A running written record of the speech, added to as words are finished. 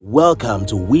Welcome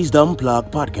to Wisdom Plug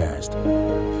Podcast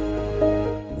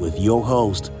with your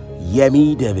host,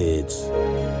 Yemi Davids.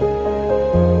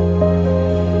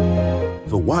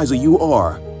 The wiser you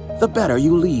are, the better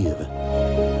you live.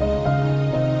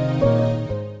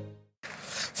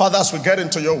 Father, as we get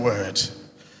into your word,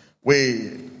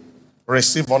 we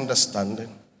receive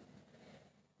understanding,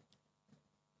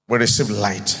 we receive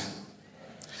light,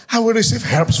 and we receive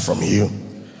helps from you.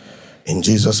 In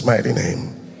Jesus' mighty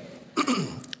name.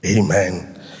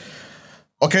 Amen.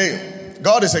 Okay,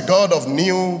 God is a God of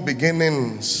new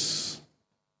beginnings.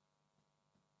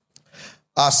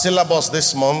 Our syllabus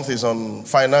this month is on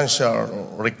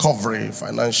financial recovery,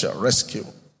 financial rescue.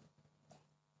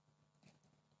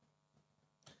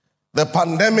 The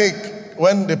pandemic,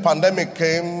 when the pandemic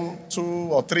came 2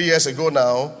 or 3 years ago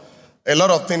now, a lot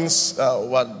of things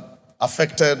were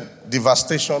affected,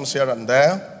 devastations here and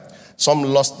there. Some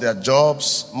lost their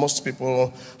jobs. Most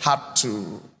people had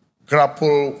to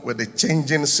grapple with the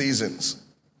changing seasons.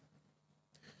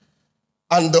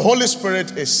 And the Holy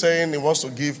Spirit is saying He wants to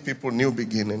give people new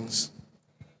beginnings.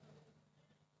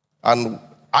 And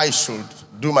I should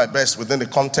do my best within the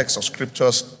context of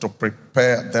scriptures to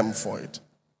prepare them for it.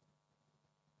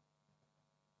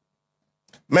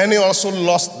 Many also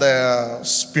lost their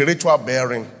spiritual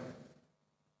bearing.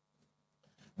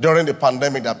 During the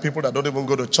pandemic, there are people that don't even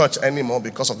go to church anymore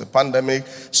because of the pandemic.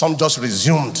 Some just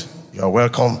resumed. You are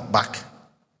welcome back.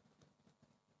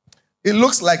 It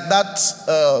looks like that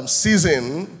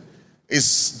season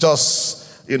is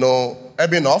just,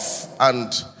 ebbing off,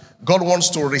 and God wants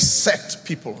to reset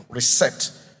people,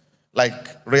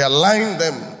 like realign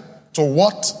them to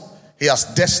what He has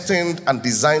destined and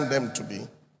designed them to be.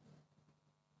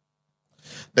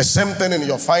 The same thing in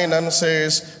your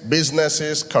finances,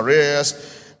 businesses,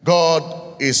 careers.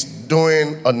 God is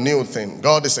doing a new thing.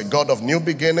 God is a God of new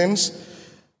beginnings,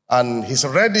 and He's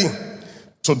ready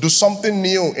to do something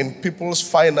new in people's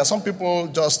finance. Some people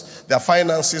their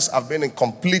finances have been in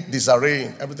complete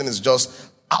disarray. Everything is just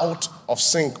out of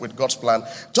sync with God's plan,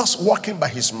 just walking by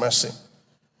His mercy.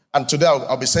 And today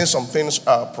I'll be saying some things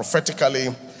prophetically,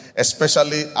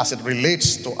 especially as it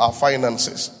relates to our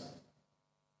finances.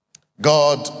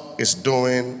 God is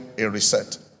doing a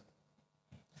reset.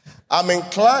 I'm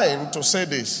inclined to say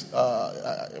this.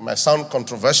 It might sound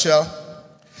controversial.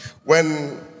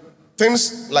 When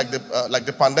things like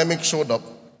the pandemic showed up,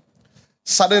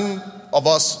 certain of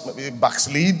us maybe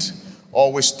backslid,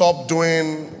 or we stop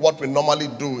doing what we normally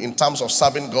do in terms of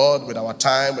serving God with our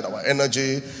time, with our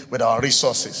energy, with our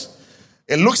resources.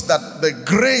 It looks that the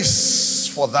grace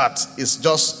for that is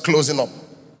just closing up.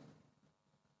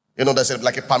 There's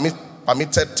like a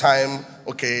permitted time.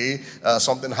 Okay,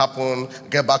 something happened,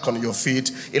 get back on your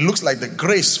feet. It looks like the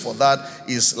grace for that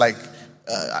is like,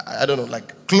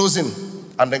 closing.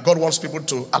 And then God wants people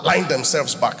to align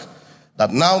themselves back.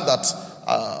 That now that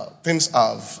things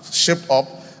have shaped up,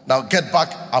 now get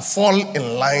back and fall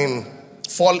in line.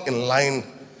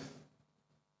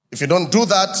 If you don't do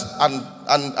that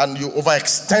and you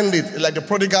overextend it, like the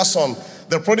prodigal son.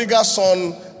 The prodigal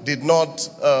son did not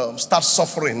start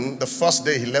suffering the first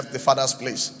day he left the father's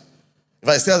place. If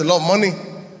I still has a lot of money,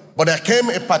 but there came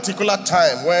a particular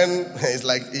time when it's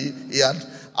like he had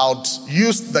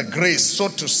outused the grace, so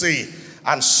to say,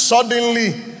 and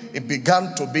suddenly it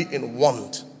began to be in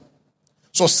want.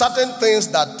 So certain things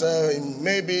that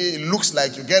maybe it looks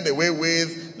like you get away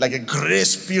with, like a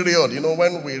grace period,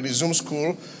 when we resume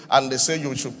school and they say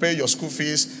you should pay your school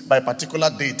fees by a particular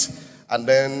date, and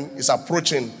then it's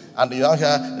approaching, and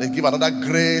here they give another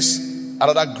grace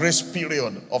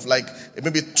period of like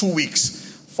maybe 2 weeks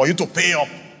for you to pay up.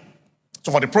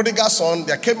 So for the prodigal son,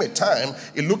 there came a time,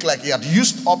 it looked like he had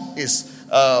used up his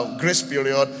grace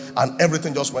period, and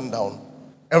everything just went down.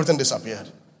 Everything disappeared.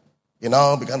 He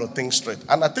now began to think straight.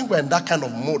 And I think we're in that kind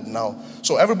of mode now.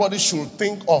 So everybody should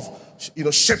think of,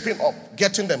 shaping up,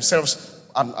 getting themselves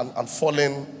and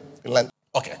falling in line.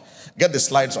 Okay, get the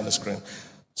slides on the screen.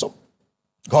 So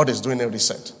God is doing a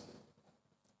reset.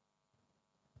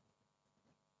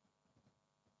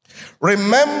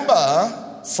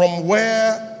 Remember from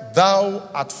where thou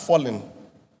art fallen.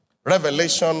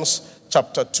 Revelations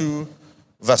chapter 2,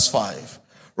 verse 5.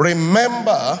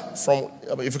 Remember from,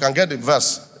 if you can get the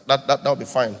verse, that'll be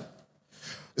fine.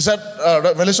 It said,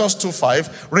 Revelations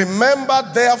 2:5.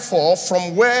 Remember therefore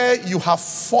from where you have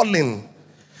fallen,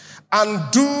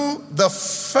 and do the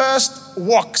first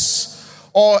works,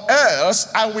 or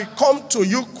else I will come to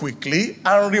you quickly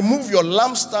and remove your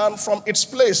lampstand from its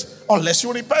place, unless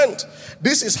you repent.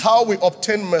 This is how we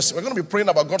obtain mercy. We're going to be praying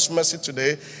about God's mercy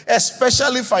today,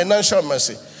 especially financial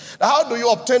mercy. Now, how do you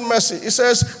obtain mercy? It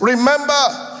says, remember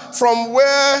from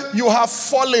where you have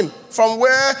fallen, from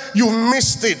where you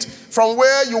missed it, from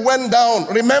where you went down.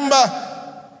 Remember,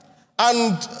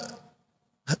 and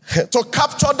to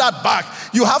capture that back,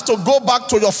 you have to go back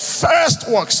to your first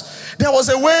works. There was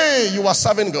a way you were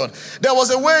serving God. There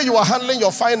was a way you were handling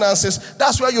your finances.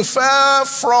 That's where you fell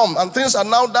from, and things are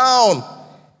now down.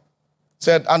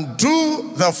 Said, and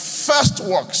do the first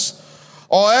works,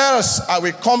 or else I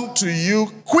will come to you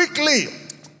quickly.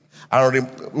 And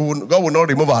God will not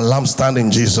remove our lampstand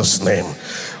in Jesus' name.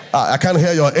 I can't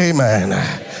hear your amen.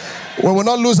 We will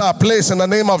not lose our place in the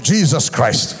name of Jesus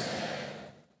Christ.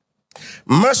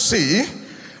 Mercy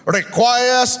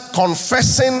requires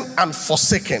confessing and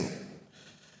forsaking,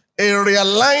 a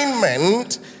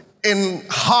realignment in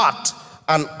heart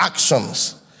and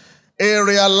actions. A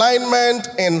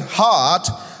realignment in heart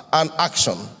and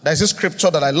action. There's a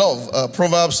scripture that I love,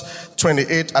 Proverbs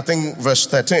 28, I think verse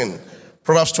 13.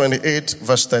 Proverbs 28,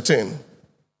 verse 13.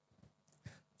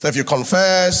 So if you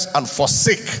confess and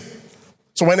forsake.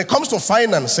 So when it comes to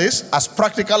finances, as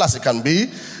practical as it can be,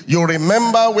 you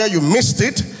remember where you missed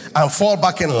it and fall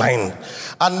back in line.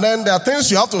 And then there are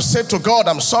things you have to say to God,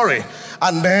 I'm sorry.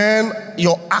 And then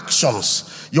your actions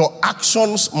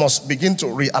must begin to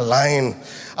realign.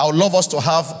 I would love us to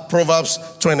have Proverbs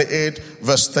 28,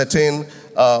 verse 13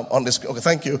 on this. Okay,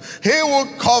 thank you. He who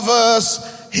covers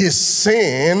his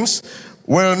sins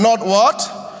will not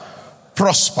what?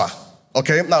 Prosper.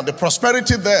 Okay, now the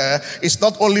prosperity there is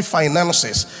not only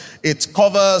finances. It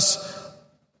covers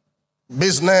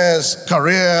business,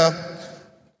 career.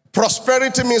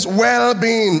 Prosperity means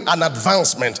well-being and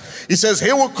advancement. He says, he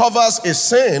who covers his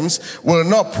sins will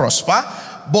not prosper,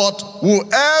 but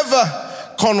whoever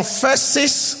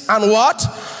confesses and what?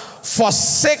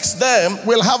 Forsakes them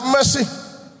will have mercy.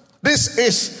 This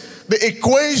is the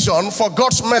equation for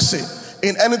God's mercy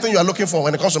in anything you are looking for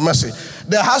when it comes to mercy.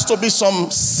 There has to be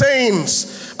some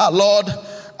sayings. Lord,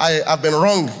 I have been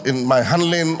wrong in my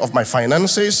handling of my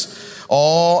finances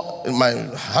or in my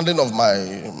handling of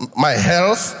my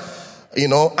health,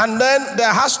 and then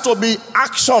there has to be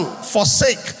action,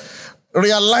 forsake,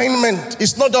 realignment.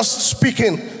 It's not just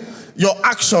speaking, your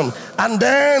action, and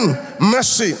then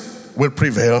mercy will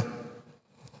prevail.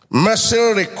 Mercy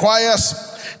requires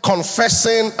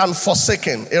confessing and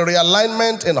forsaking, a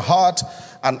realignment in heart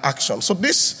and action. So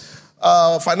this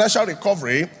financial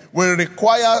recovery will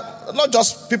require not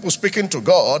just people speaking to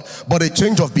God, but a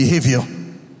change of behavior,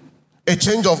 a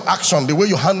change of action, the way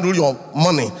you handle your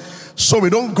money. So we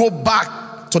don't go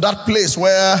back to that place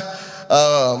where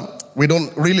we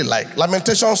don't really like.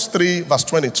 Lamentations 3 verse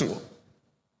 22.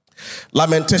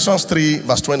 Lamentations 3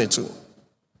 verse 22.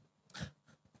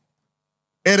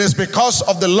 It is because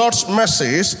of the Lord's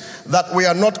mercies that we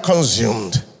are not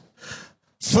consumed.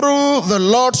 Through the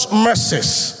Lord's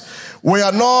mercies, we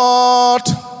are not.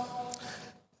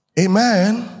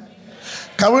 Amen.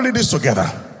 Can we read this together?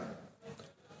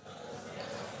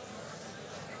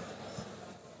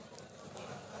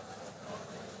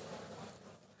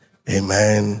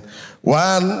 Amen.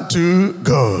 1, 2,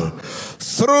 go.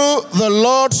 Through the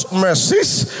Lord's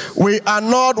mercies, we are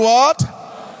not what?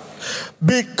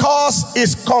 Because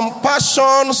his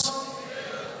compassions,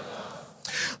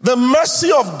 the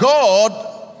mercy of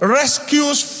God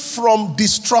rescues from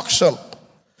destruction.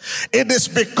 It is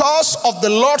because of the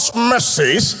Lord's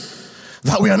mercies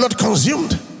that we are not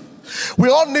consumed. We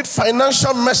all need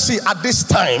financial mercy at this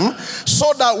time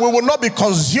so that we will not be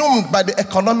consumed by the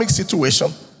economic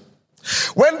situation.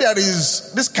 When there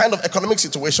is this kind of economic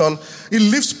situation, it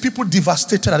leaves people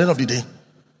devastated at the end of the day.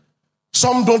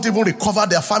 Some don't even recover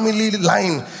their family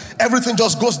line. Everything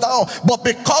just goes down. But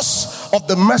because of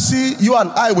the mercy you and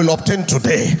I will obtain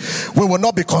today, we will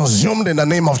not be consumed in the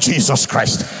name of Jesus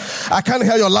Christ. I can't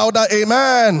hear your louder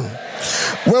amen.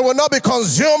 We will not be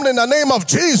consumed in the name of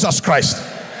Jesus Christ.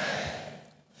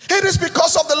 It is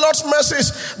because of the Lord's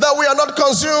mercies that we are not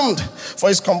consumed. For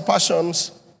his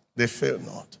compassions, they fail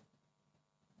not.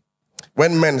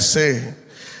 When men say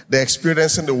they're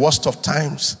experiencing the worst of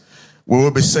times, we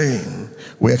will be saying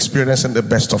we're experiencing the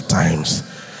best of times.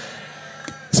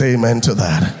 Say amen to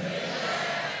that.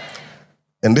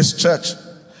 In this church,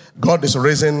 God is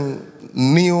raising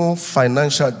new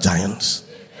financial giants.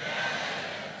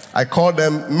 I call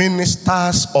them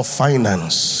ministers of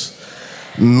finance,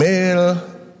 male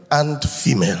and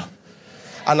female.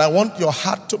 And I want your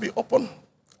heart to be open.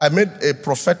 I made a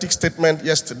prophetic statement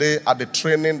yesterday at the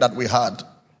training that we had,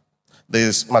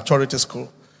 this maturity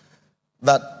school,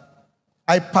 that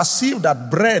I perceive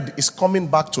that bread is coming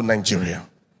back to Nigeria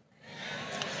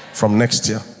from next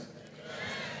year.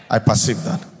 I perceive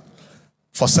that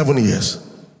for 7 years.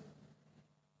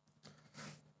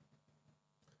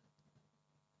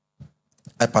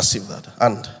 I perceive that.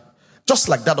 And just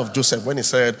like that of Joseph when he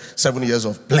said 7 years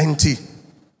of plenty,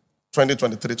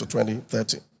 2023 to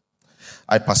 2030.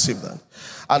 I perceive that.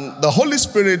 And the Holy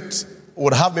Spirit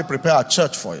would have me prepare a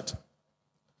church for it.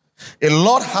 A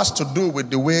lot has to do with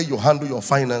the way you handle your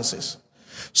finances.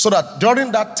 So that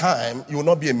during that time, you will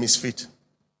not be a misfit.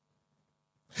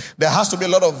 There has to be a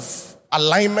lot of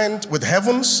alignment with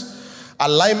heavens,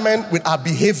 alignment with our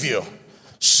behavior,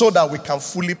 so that we can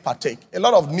fully partake. A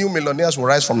lot of new millionaires will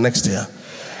rise from next year.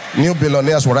 New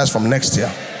billionaires will rise from next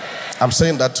year. I'm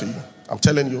saying that to you. I'm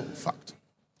telling you fact.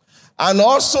 And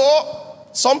also,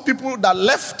 some people that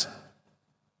left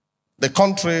the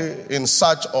country in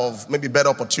search of maybe better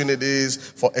opportunities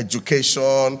for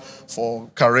education, for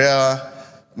career,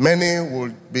 many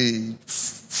will be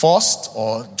forced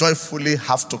or joyfully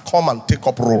have to come and take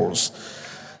up roles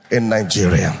in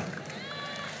Nigeria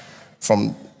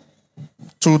from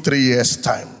 2-3 years'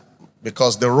 time,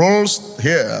 because the roles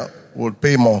here will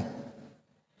pay more.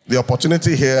 The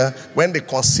opportunity here, when they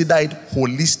consider it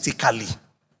holistically.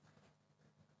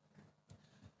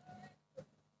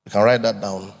 You can write that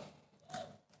down.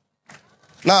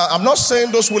 Now, I'm not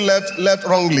saying those who left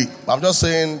wrongly. I'm just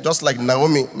saying, just like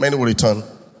Naomi, many will return.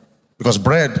 Because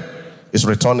bread is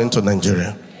returning to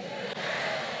Nigeria.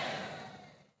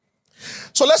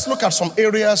 So let's look at some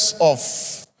areas of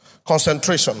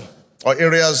concentration or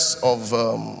areas of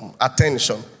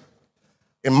attention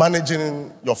in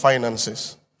managing your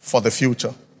finances for the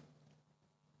future.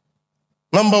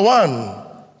 Number one,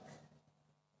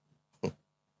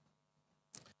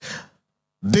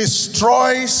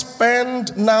 destroy,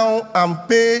 spend now, and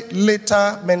pay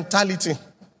later mentality.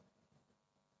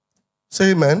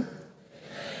 Say amen.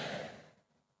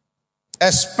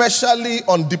 Especially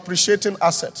on depreciating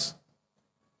assets.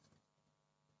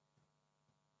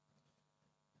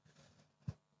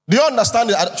 Do you understand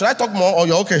it? Should I talk more or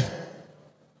you're okay?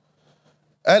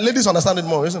 Ladies understand it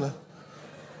more, isn't it?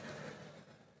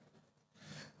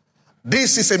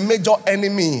 This is a major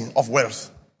enemy of wealth.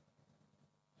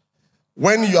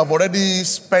 When you have already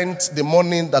spent the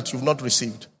money that you've not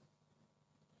received.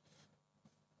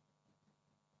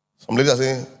 Some ladies are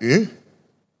saying,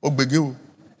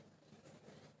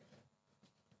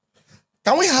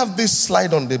 Can we have this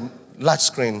slide on the large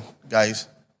screen, guys?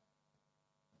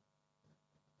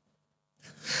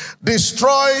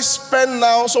 Destroy, spend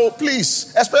now. So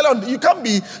please, especially on, you can't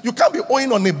be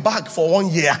owing on a bag for 1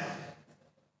 year.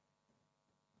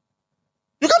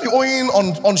 You can't be owing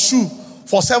on shoe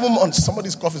for 7 months.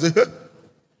 Somebody's coughing.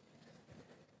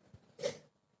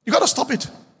 You got to stop it.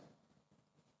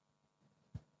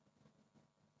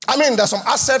 I mean, there's some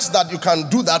assets that you can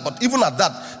do that, but even at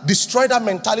that, destroy that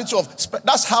mentality of,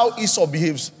 that's how Esau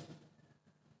behaves.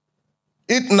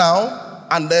 Eat now,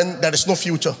 and then there is no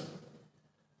future.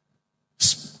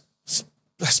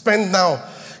 Spend now.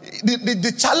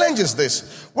 The challenge is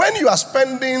this. When you are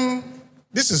spending,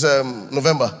 this is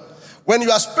November. When you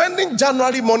are spending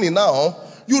January money now,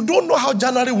 you don't know how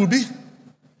January will be.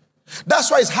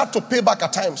 That's why it's hard to pay back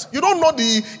at times. You don't know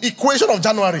the equation of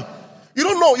January. You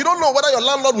don't know whether your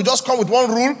landlord will just come with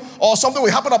one rule or something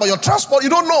will happen about your transport. You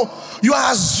don't know. You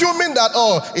are assuming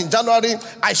that, in January,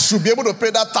 I should be able to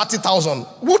pay that 30,000.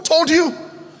 Who told you?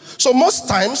 So most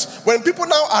times, when people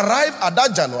now arrive at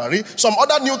that January, some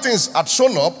other new things have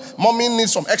shown up. Mommy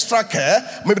needs some extra care.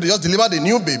 Maybe they just delivered a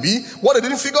new baby. What they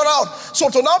didn't figure out. So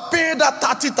to now pay that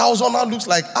 30,000 now looks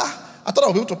like, I thought I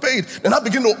would be able to pay it. Then I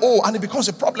begin to owe, and it becomes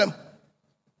a problem.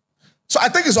 So I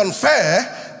think it's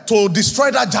unfair to destroy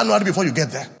that January before you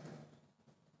get there.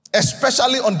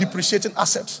 Especially on depreciating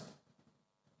assets.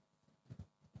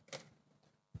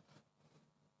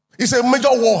 It's a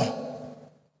major war.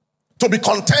 To be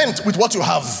content with what you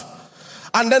have.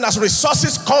 And then as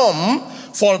resources come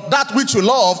for that which you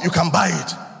love, you can buy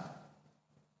it.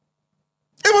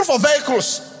 Even for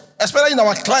vehicles, especially in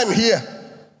our climate here.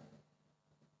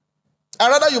 I'd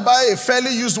rather you buy a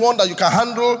fairly used one that you can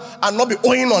handle and not be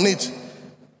owing on it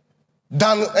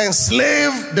than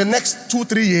enslave the next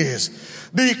 2-3 years.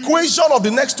 The equation of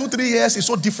the next 2-3 years is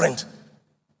so different.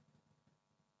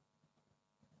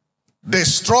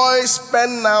 Destroy,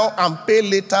 spend now, and pay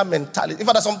later mentality. In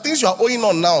fact, there's some things you are owing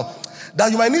on now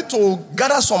that you might need to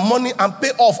gather some money and pay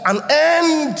off and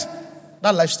end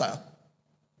that lifestyle.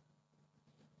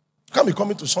 You can't be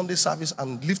coming to Sunday service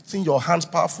and lifting your hands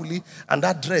powerfully and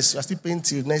that dress you are still paying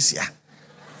till next year.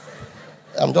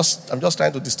 I'm just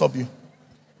trying to disturb you.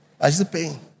 I'm still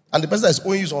paying. And the person that is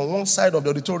owing you is on one side of the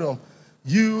auditorium.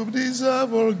 You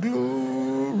deserve all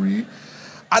glory.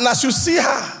 And as you see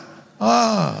her,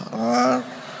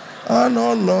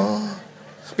 no.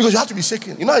 Because you have to be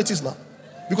shaking. You know how it is now.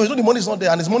 Because you know the money is not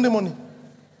there and it's Monday money.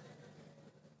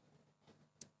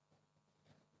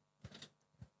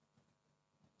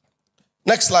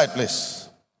 Next slide, please.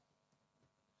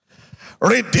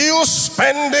 Reduce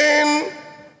spending,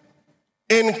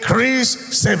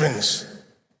 increase savings.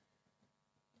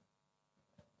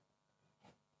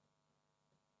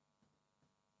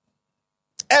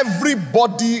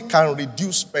 Everybody can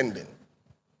reduce spending.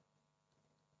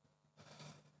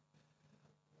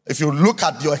 If you look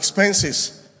at your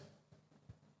expenses,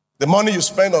 the money you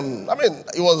spend on,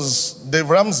 it was Dave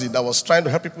Ramsey that was trying to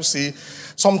help people see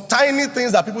some tiny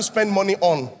things that people spend money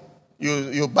on.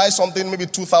 You buy something, maybe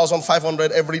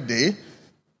 2,500 every day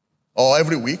or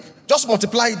every week. Just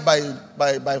multiply it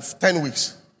by 10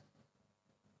 weeks.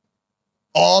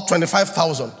 Or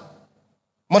 25,000.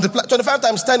 Multiply 25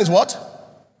 times 10 is what?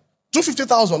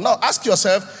 250,000. Now ask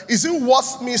yourself, is it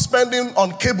worth me spending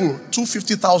on cable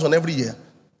 250,000 every year?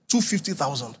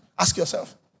 250,000. Ask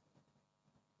yourself.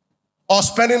 Or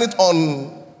spending it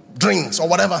on drinks or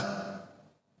whatever.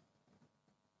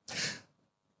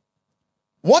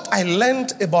 What I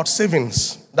learned about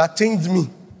savings that changed me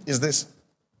is this.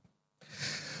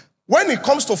 When it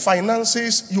comes to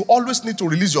finances, you always need to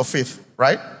release your faith,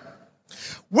 right?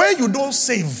 When you don't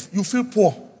save, you feel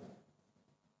poor.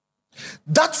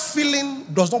 That feeling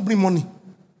does not bring money.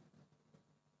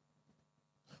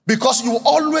 Because you will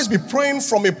always be praying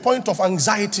from a point of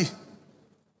anxiety.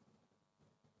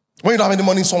 When you don't have any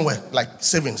money somewhere, like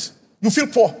savings, you feel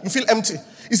poor, you feel empty.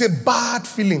 It's a bad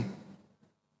feeling.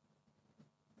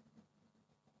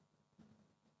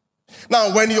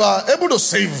 Now, when you are able to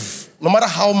save, no matter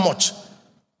how much,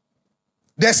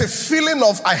 there's a feeling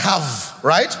of I have,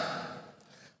 right?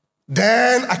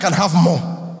 Then I can have more.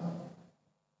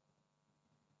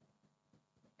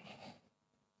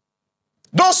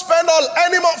 Don't spend all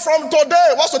any more from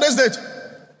today. What's today's date?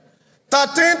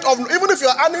 13th of, even if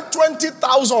you're earning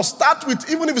 20,000, start with,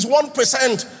 even if it's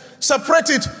 1%, separate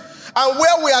it. And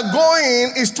where we are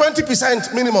going is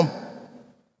 20% minimum.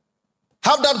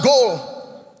 Have that goal.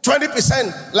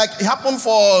 20%, like it happened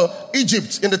for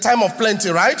Egypt in the time of plenty,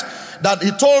 right? That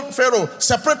he told Pharaoh,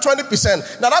 separate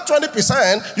 20%. Now that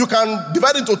 20%, you can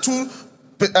divide into 10%.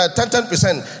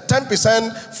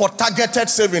 10% for targeted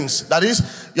savings. That is,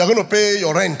 you're going to pay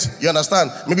your rent. You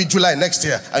understand? Maybe July next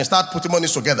year, and you start putting money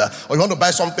together. Or you want to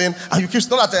buy something, and you keep,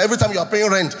 not that every time you are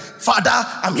paying rent, Father,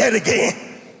 I'm here again.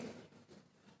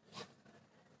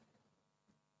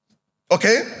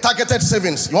 Okay, targeted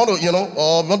savings. You want to, you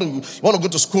want to go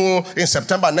to school in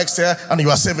September next year, and you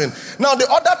are saving. Now, the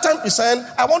other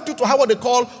 10%, I want you to have what they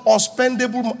call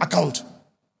unspendable account.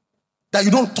 That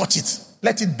you don't touch it.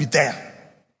 Let it be there.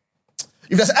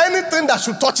 If there's anything that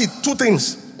should touch it, two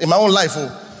things in my own life.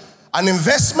 An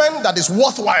investment that is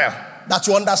worthwhile, that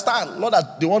you understand. Not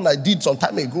that the one I did some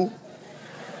time ago.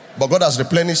 But God has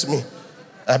replenished me.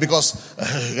 Because,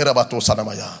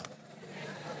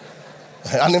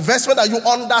 an investment that you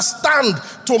understand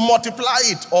to multiply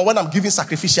it, or when I'm giving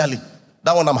sacrificially,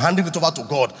 that one I'm handing it over to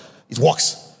God, it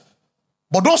works.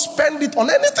 But don't spend it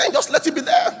on anything, just let it be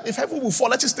there. If heaven will fall,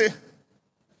 let it stay.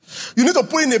 You need to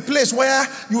put it in a place where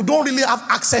you don't really have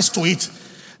access to it.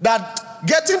 That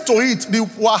getting to it, the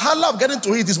wahala of getting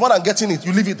to it is more than getting it.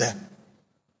 You leave it there.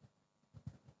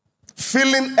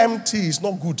 Feeling empty is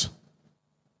not good.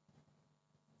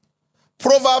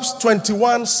 Proverbs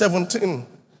 21:17.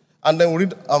 And then we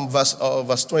read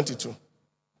verse 22.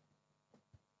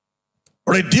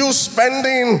 Reduce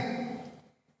spending.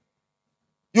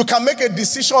 You can make a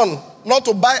decision not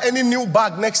to buy any new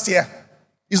bag next year.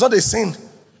 It's not a sin.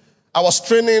 I was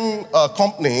training a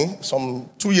company some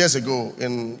 2 years ago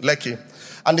in Lekki.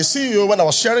 And the CEO, when I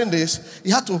was sharing this,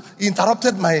 he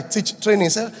interrupted my training. He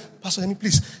said, Pastor Yemi,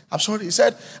 please, I'm sorry. He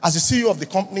said, as the CEO of the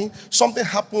company, something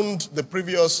happened the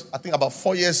previous, I think about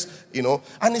 4 years,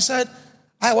 And he said,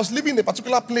 I was living in a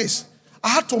particular place. I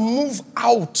had to move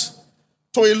out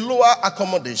to a lower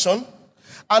accommodation,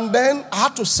 and then I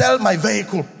had to sell my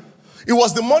vehicle. It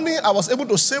was the money I was able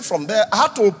to save from there. I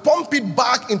had to pump it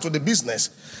back into the business.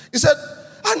 He said,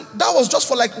 and that was just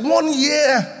for like 1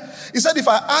 year. He said, if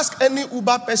I ask any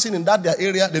Uber person in that their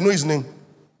area, they know his name.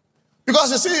 Because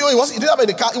the CEO, he didn't have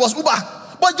any car, it was Uber.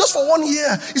 But just for 1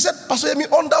 year. He said, Pastor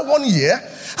Yemi, under 1 year,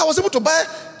 I was able to buy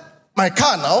my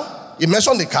car now. He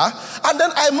mentioned the car. And then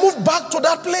I moved back to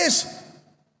that place.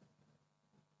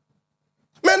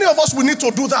 Many of us will need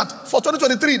to do that for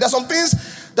 2023. There's some things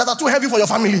that are too heavy for your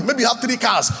family. Maybe you have 3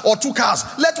 cars or 2 cars.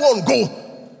 Let one go.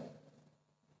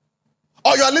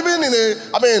 Or you are living in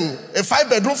a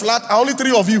 5-bedroom flat and only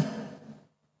 3 of you.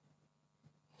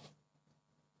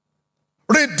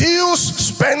 Reduce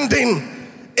spending.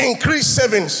 Increase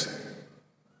savings.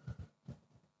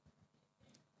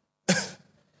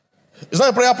 It's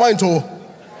not a prayer point,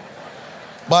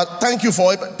 but thank you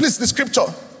for it. Please, the scripture.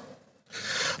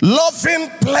 Loving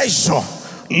pleasure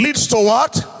leads to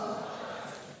what?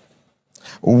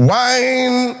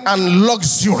 Wine and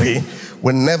luxury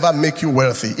will never make you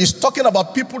wealthy. It's talking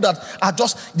about people that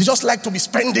they just like to be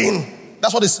spending.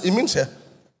 That's what it means here.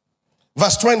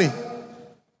 Verse 20.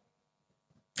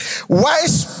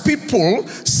 Wise people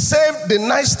save the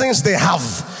nice things they have.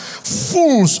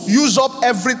 Fools use up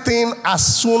everything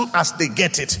as soon as they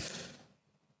get it.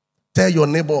 Tell your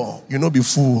neighbor, you know, be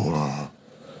fool.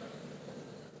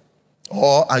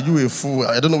 Or are you a fool?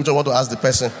 I don't know which one I want to ask the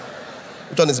person.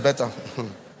 Which one is better?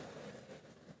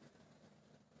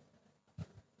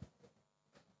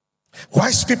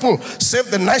 Wise people save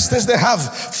the nice things they have.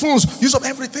 Fools use up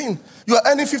everything. You are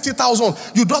earning 50,000.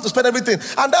 You don't have to spend everything.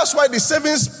 And that's why the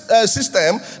savings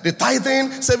system, the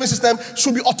tithing saving system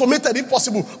should be automated if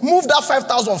possible. Move that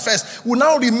 5,000 first. Will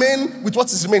now remain with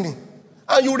what is remaining.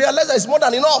 And you realize that it's more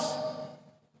than enough.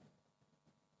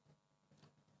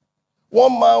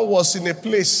 One man was in a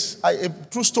place, a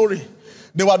true story.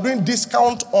 They were doing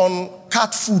discount on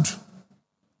cat food.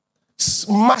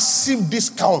 Massive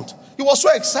discount. He was so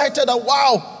excited that,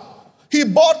 wow, he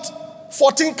bought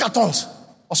 14 cartons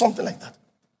or something like that.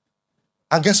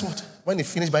 And guess what? When he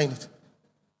finished buying it,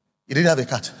 he didn't have a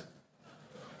cat.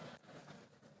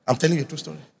 I'm telling you a true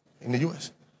story in the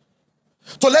US.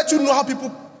 To let you know how people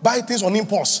buy things on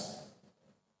impulse.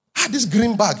 This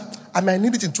green bag, I might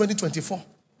need it in 2024.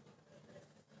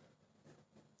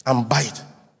 And buy it.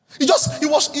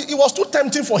 It was too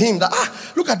tempting for him that,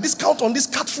 look at discount on this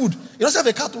cat food. He doesn't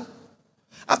have a cat.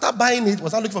 After buying it,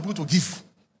 was not looking for people to give.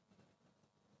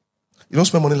 You don't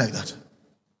spend money like that.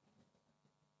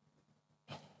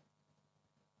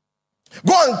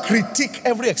 Go and critique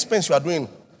every expense you are doing.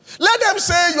 Let them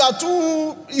say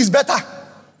is better.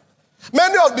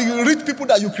 Many of the rich people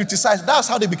that you criticize, that's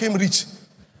how they became rich.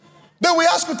 They will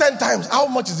ask you 10 times, how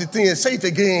much is the thing? Say it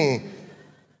again.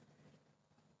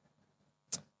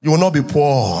 You will not be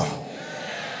poor.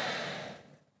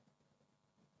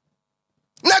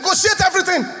 Negotiate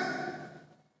everything.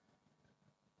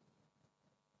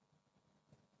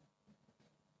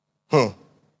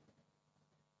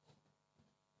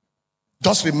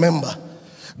 Just remember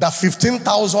that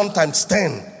 15,000 times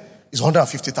 10 is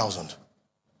 150,000.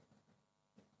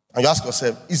 And you ask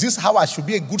yourself, is this how I should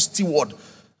be a good steward?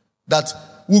 That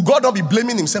will God not be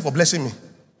blaming himself for blessing me?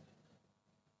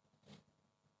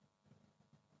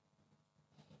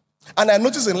 And I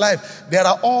notice in life, there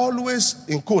are always,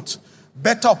 in quote,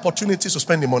 better opportunities to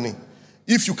spend the money.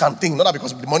 If you can think, not that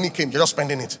because the money came, you're just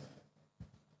spending it.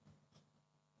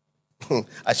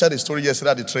 I shared a story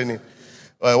yesterday at the training.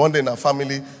 One day in our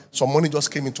family, some money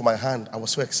just came into my hand. I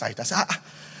was so excited. I said,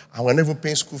 and we're never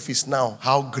paying school fees now.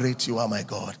 How great you are, my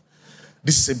God.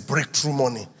 This is a breakthrough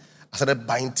money. I started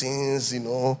buying things,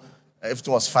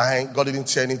 everything was fine. God didn't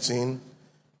say anything.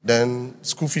 Then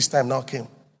school fees time now came.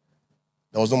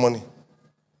 There was no money. I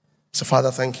said,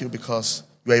 Father, thank you because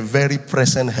you are a very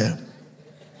present help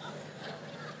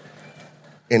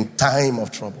in time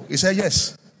of trouble. He said,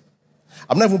 yes.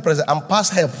 I'm not even present. I'm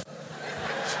past help.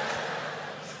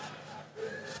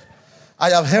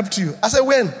 I have helped you. I said,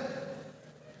 when?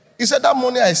 He said, that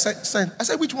money I sent. I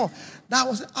said, which one? That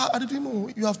was, I didn't know.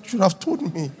 You should have told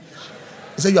me.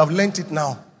 He said, you have learned it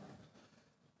now.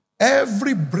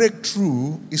 Every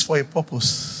breakthrough is for a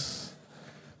purpose.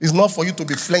 It's not for you to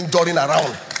be jogging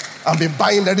around and be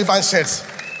buying the different shirts.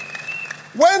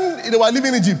 When they were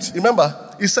living in Egypt,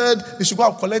 remember, he said they should go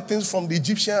and collect things from the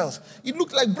Egyptians. It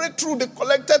looked like breakthrough. They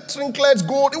collected trinkets,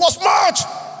 gold. It was much.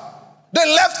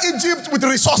 They left Egypt with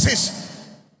resources.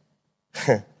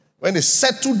 When they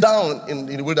settled down in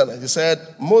the wilderness, he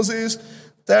said, Moses,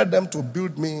 tell them to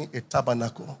build me a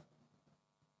tabernacle.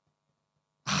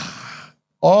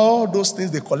 All those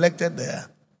things they collected there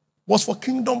was for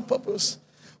kingdom purpose.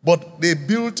 But they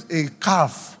built a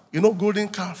calf, golden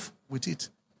calf with it.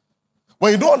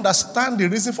 When you don't understand the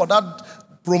reason for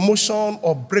that promotion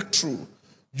or breakthrough,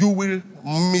 you will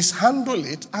mishandle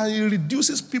it and it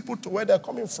reduces people to where they're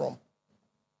coming from.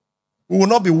 We will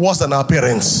not be worse than our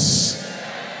parents.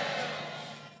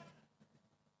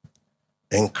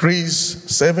 Increase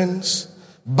savings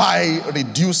by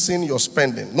reducing your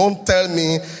spending. Don't tell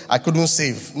me I couldn't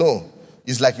save. No,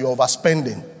 it's like you're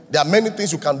overspending. There are many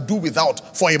things you can do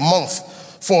without for a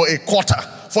month, for a quarter,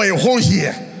 for a whole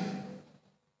year.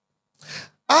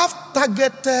 Have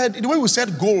targeted, the way we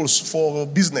set goals for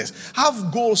business, have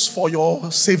goals for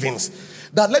your savings.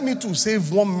 That let me to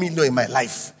save 1 million in my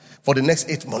life for the next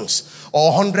 8 months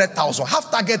or 100,000.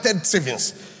 Have targeted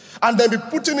savings. And then be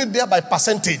putting it there by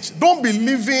percentage. Don't be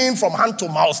living from hand to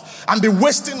mouth and be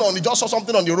wasting on, you just saw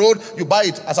something on the road, you buy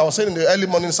it, as I was saying in the early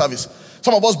morning service.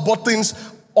 Some of us bought things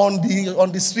on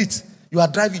the street. You are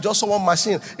driving, you just saw one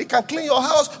machine. It can clean your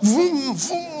house. Vroom,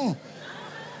 vroom.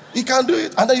 He can do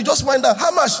it. And then you just wind down.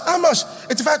 How much?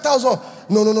 85,000.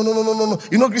 No.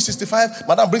 You know, agree 65.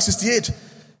 Madam, bring 68.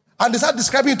 And they start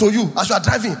describing it to you as you are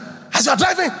driving.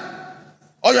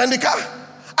 Or you're in the car.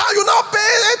 And you now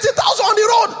pay 80,000 on the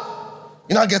road.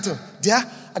 You now get to, dear,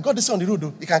 I got this on the road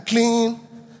though. You can clean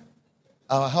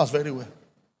our house very well.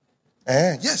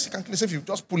 Yes, you can clean. If you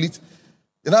just pull it.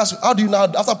 Then ask, how do you now,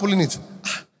 after pulling it?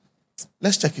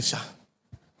 Let's check it, sir.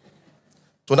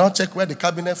 To now check where the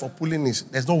cabinet for pulling is.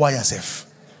 There's no wire safe.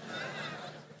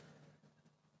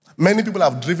 Many people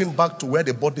have driven back to where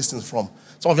they bought this thing from.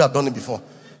 Some of you have done it before.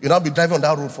 You now be driving on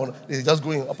that road for they're just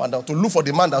going up and down to look for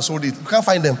the man that sold it. You can't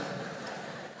find them.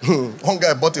 One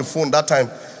guy bought a phone that time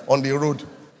on the road.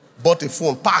 Bought a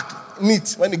phone, packed,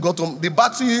 neat. When he got home, the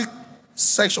battery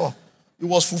section, it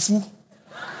was fufu.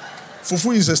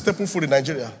 Fufu is a staple food in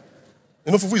Nigeria.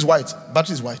 You know, fufu is white.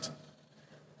 Battery is white.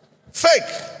 Fake.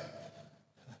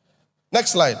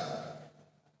 Next slide.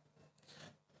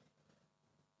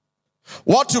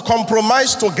 What you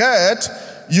compromise to get,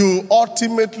 you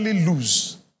ultimately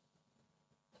lose.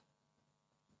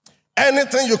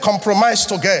 Anything you compromise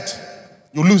to get,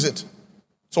 you lose it.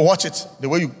 So watch it. The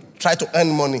way you try to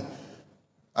earn money.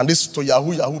 And this to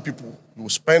Yahoo people, you will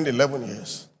spend 11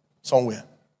 years somewhere.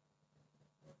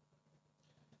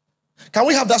 Can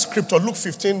we have that scripture? Luke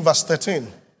 15 verse 13.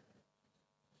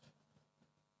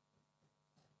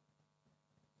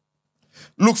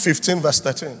 Luke 15 verse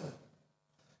 13.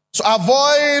 So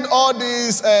avoid all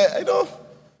these,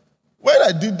 when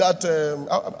I did that,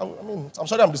 I'm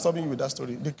sorry I'm disturbing you with that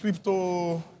story. The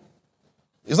crypto,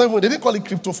 it's not even, they didn't call it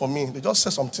crypto for me. They just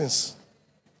said some things.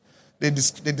 They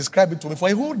described it to me for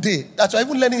a whole day. That's why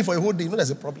even learning it for a whole day, there's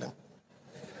a problem.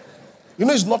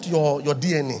 It's not your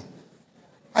DNA.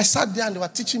 I sat there and they were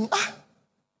teaching me,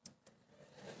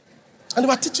 And they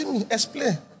were teaching me,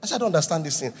 explain. I said, I don't understand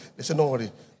this thing. They said, don't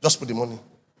worry, just put the money.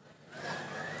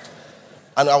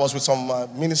 And I was with some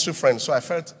ministry friends, so I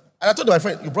felt, and I told my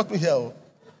friend, you brought me here.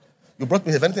 You brought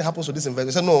me here. If anything happens to this investment,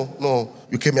 they said, no,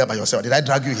 you came here by yourself. Did I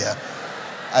drag you here?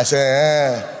 I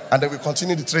said, And then we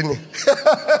continued the training.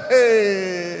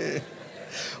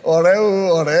 Ore.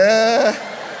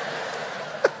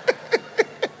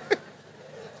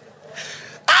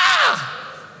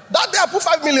 That day I put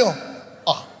 5 million.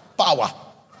 Power.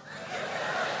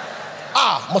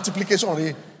 Multiplication.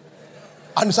 And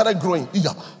it started growing.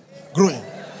 Growing.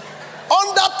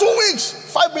 Under 2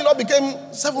 weeks, 5 million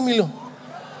became 7 million.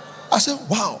 I said,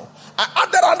 wow. I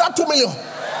added another 2 million.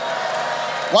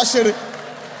 What's it?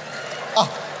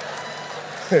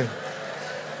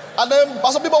 And then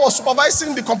Pastor People was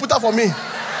supervising the computer for me.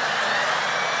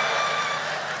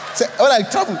 Say, when I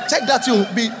travel, check that you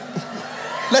be,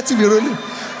 let it be rolling.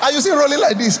 And you see rolling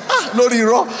like this. Lord,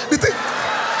 roll. The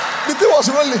thing was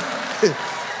rolling.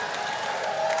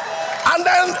 And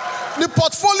then the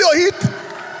portfolio hit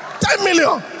 10 million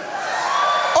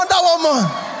under 1 month.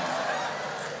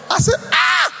 I said,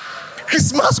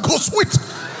 Christmas goes sweet.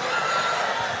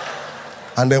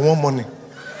 And then one morning,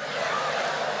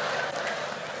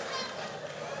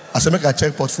 I said, make a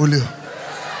check portfolio.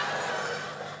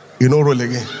 You know, roll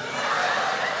again.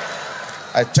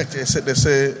 I checked, they say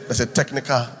there's a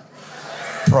technical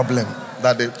problem.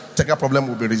 That the technical problem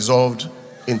will be resolved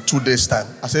in 2 days' time.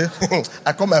 I said,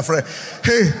 I call my friend,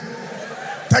 hey,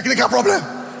 technical problem.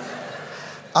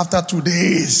 After 2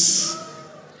 days,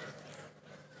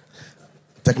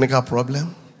 technical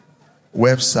problem,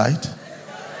 website,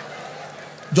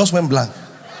 just went blank.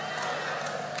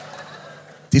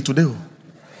 Till today.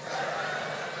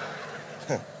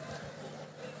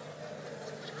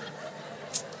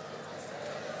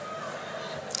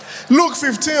 Luke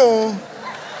 15.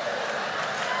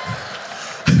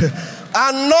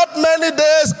 And not many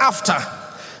days after,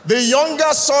 the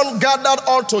younger son gathered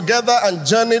all together and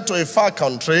journeyed to a far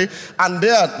country. And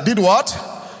there did what?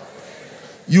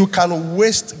 You can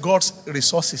waste God's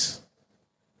resources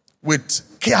with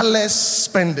careless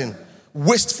spending,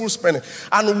 wasteful spending.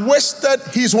 And wasted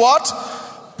his what?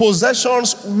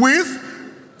 Possessions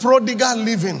with prodigal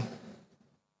living.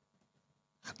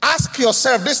 Ask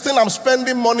yourself, this thing I'm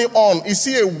spending money on, is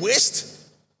it a waste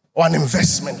or an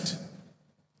investment?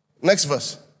 Next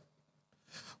verse.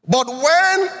 But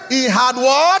when he had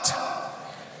what?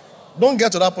 Don't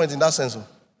get to that point in that sense.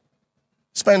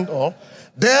 Spend all.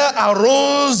 There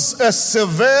arose a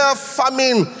severe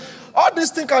famine. All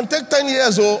these things can take 10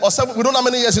 years or 7. We don't know how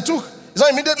many years it took. It's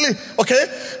not immediately. Okay.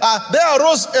 There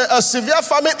arose a severe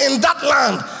famine in that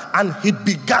land. And he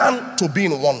began to be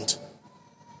in want.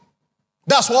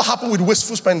 That's what happened with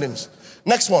wasteful spendings.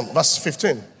 Next one, verse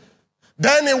 15.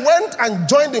 Then he went and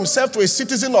joined himself to a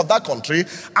citizen of that country,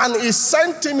 and he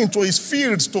sent him into his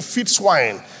fields to feed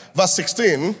swine. Verse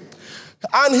 16.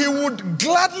 And he would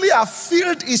gladly have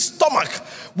filled his stomach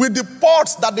with the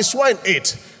pods that the swine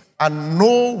ate, and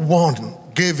no one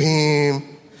gave him.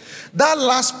 That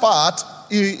last part,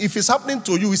 if it's happening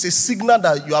to you, it's a signal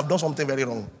that you have done something very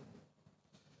wrong.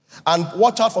 And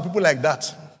watch out for people like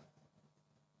that.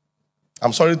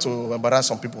 I'm sorry to embarrass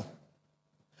some people.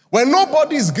 When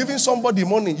nobody is giving somebody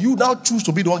money, you now choose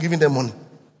to be the one giving them money.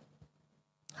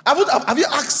 Have you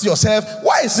asked yourself,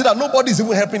 why is it that nobody is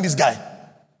even helping this guy?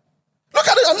 Look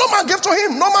at it, no man gave to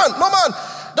him. No man.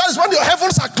 That is when your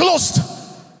heavens are closed.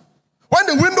 When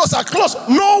the windows are closed,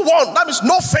 no one. That means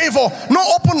no favor, no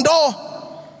open door.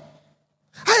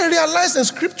 I realized in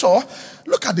scripture,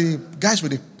 look at the guys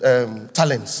with the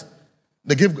talents.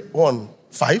 They gave 1,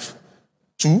 5,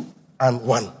 2, and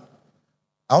 1.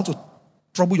 I want to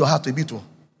trouble your heart a bit.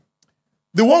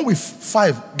 The one with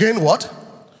 5 gained what?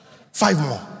 5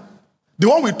 more. The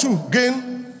one with 2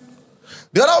 gained.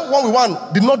 The other one with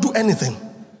 1 did not do anything.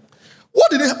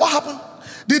 What happened?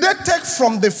 Did they take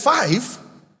from the 5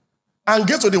 and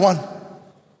give to the 1?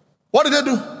 What did they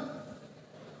do?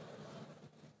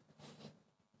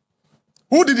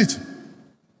 Who did it?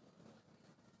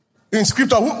 In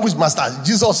scripture, who is master?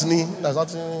 Jesus. There's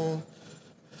nothing.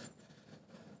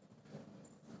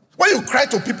 When you cry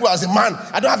to people as a man,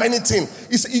 I don't have anything,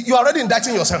 you're already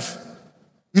indicting yourself.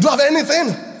 You don't have anything.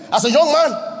 As a young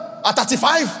man, at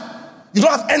 35, you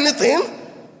don't have anything.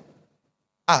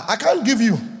 I can't give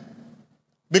you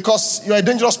because you're a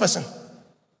dangerous person.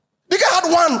 The guy had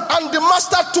 1 and the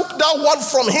master took that 1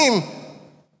 from him.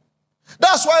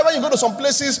 That's why when you go to some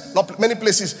places, not many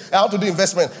places, how to do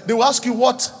investment, they will ask you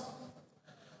what?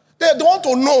 They want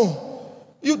to know.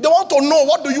 They want to know,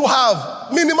 what do you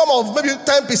have? Minimum of maybe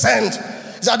 10%. He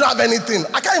said, I don't have anything.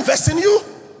 I can't invest in you.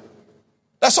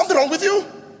 There's something wrong with you.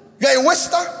 You're a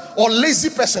waster or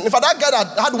lazy person. In fact, that guy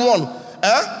that had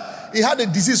 1, he had a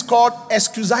disease called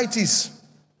excusitis.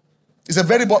 It's a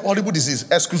very horrible disease.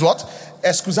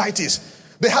 Excusitis.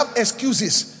 They have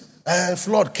excuses.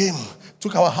 Flood came,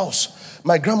 took our house.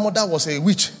 My grandmother was a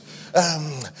witch.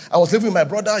 I was living with my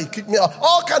brother, he kicked me out.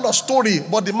 All kind of story.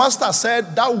 But the master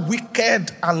said, that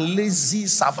wicked and lazy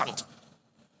servant.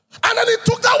 And then he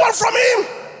took that 1 from him.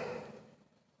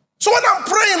 So when I'm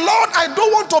praying, Lord, I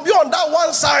don't want to be on that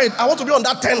 1 side. I want to be on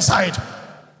that 10 side.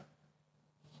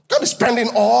 Can't be spending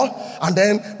all and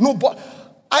then nobody.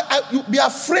 You be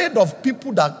afraid of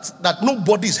people that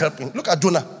nobody is helping. Look at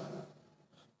Jonah.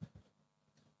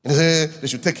 They say they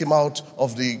should take him out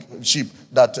of the ship.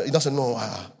 That he doesn't know.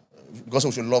 Because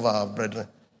we should love our brethren.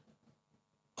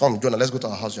 Come, Jonah, let's go to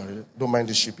our house. Don't mind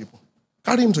these sheep people.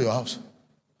 Carry him to your house.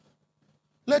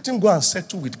 Let him go and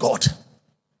settle with God.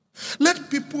 Let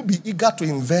people be eager to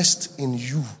invest in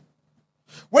you.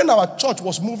 When our church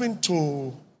was moving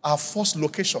to our first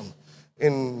location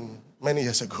many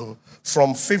years ago,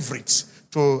 from Favorites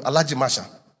to Alhaji Masha,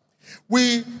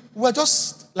 we were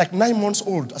just like 9 months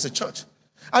old as a church.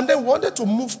 And then we wanted to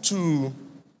move to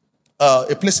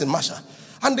a place in Masha.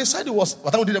 And they said by the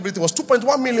time we did everything, it was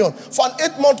 2.1 million for an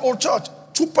 8-month-old church.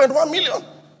 2.1 million.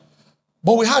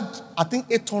 But we had, I think,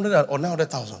 800 or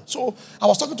 900,000. So I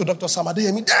was talking to Dr. Sam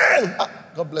Adeyemi.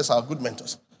 God bless our good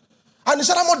mentors. And he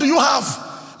said, how much do you have?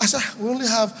 I said,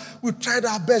 we tried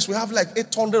our best. We have like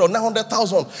 800 or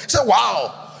 900,000. He said,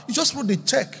 wow. He just wrote the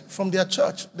check from their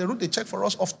church. They wrote the check for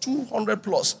us of 200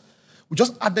 plus. We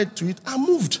just added to it and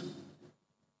moved.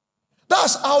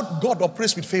 That's how God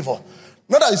operates with favor.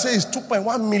 Not that he says it's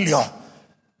 2.1 million.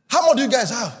 How much do you guys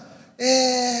have?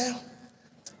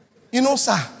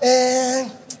 Sir,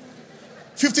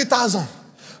 50,000.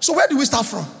 So where do we start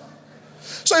from?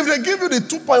 So if they give you the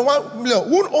 2.1 million,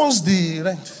 who owns the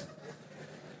rent?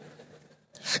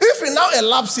 If it now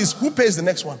elapses, who pays the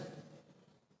next one?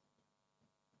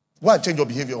 Go and change your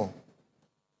behavior.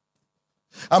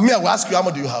 And me, I will ask you, how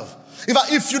much do you have?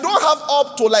 If you don't have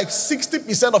up to like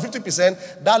 60% or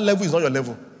 50%, that level is not your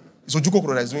level. It's Ojuko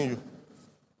Kuro that is doing you.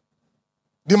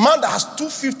 The man that has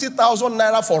 250,000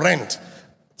 naira for rent,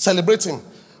 celebrate him.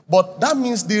 But that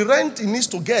means the rent he needs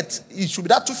to get, it should be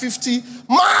that 250,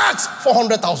 max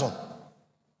 400,000.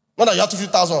 Not that you have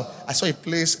 250,000. I saw a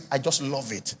place, I just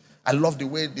love it. I love the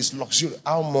way this luxury.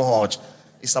 How much?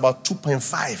 It's about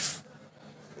 2.5.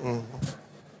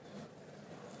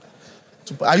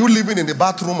 Are you living in the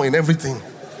bathroom or in everything?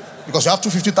 Because you have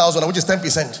 250,000, which is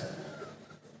 10%.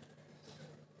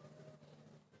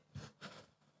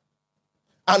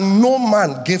 And no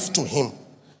man gave to him.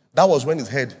 That was when his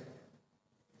head.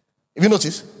 Have you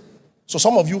noticed? So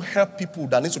some of you help people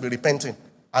that need to be repenting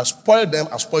and spoil them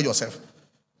and spoil yourself.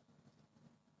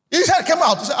 His head came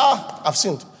out. He said, I've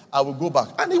sinned. I will go back.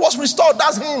 And he was restored.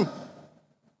 That's him.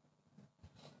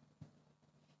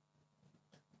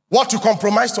 What you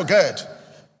compromise to get,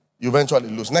 you eventually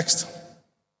lose. Next.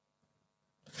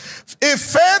 If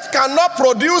faith cannot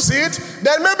produce it,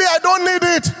 then maybe I don't need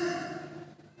it.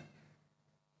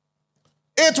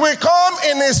 It will come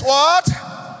in his what?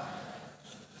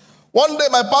 One day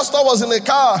my pastor was in a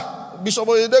car. Bishop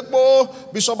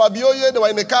Oyedepo, Bishop Abioye, they were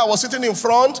in a car. I was sitting in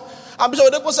front. And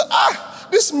Bishop Oyedepo said,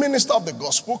 this minister of the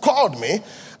gospel called me.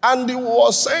 And he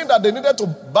was saying that they needed to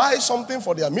buy something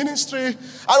for their ministry.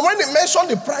 And when he mentioned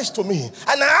the price to me,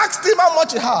 and I asked him how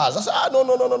much he has, I said,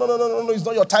 no, it's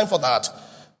not your time for that.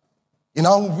 He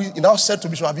now said to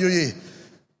Bishop Abioye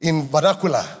in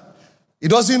vernacular, he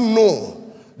doesn't know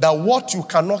that what you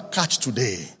cannot catch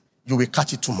today, you will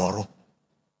catch it tomorrow.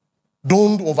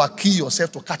 Don't overkill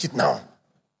yourself to catch it now.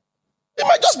 It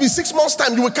might just be 6 months'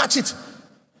 time, you will catch it.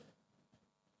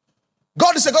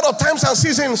 God is a God of times and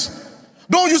seasons.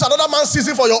 Don't use another man's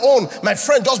season for your own. My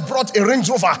friend just brought a Range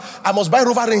Rover. I must buy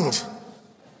Rover Range.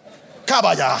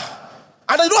 Kabaya.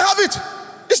 And I don't have it.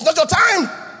 It's not your time.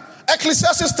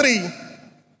 Ecclesiastes 3.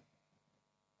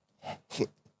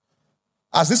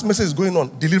 As this message is going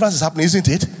on, deliverance is happening, isn't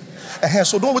it?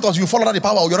 So don't wait until you fall under the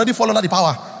power. You're already fallen under the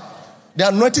power. The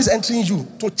anointing is entering you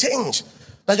to change.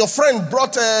 That your friend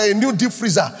brought a new deep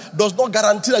freezer does not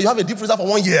guarantee that you have a deep freezer for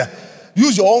 1 year.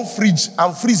 Use your own fridge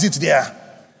and freeze it there.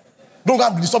 Don't go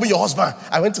and be disturbing your husband.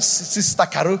 I went to see Sister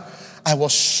Carol. I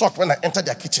was shocked when I entered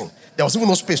their kitchen. There was even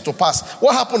no space to pass.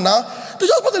 What happened now? They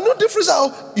just bought a new deep freezer.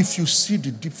 If you see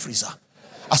the deep freezer,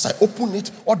 as I open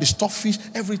it, all the stockfish,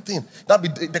 everything, that be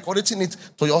decorating it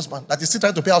to your husband that is still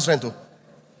trying to pay house rent to.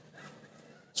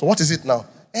 So what is it now?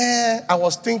 I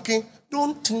was thinking,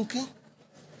 don't thinking.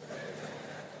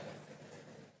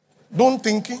 Don't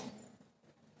thinking.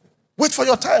 Wait for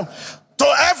your time.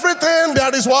 To everything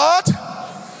there is what?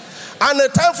 And a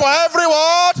time for every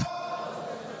what?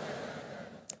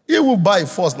 You will buy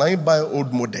first, now you buy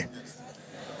old model.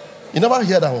 You never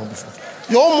hear that one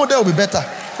before. Your own model will be better.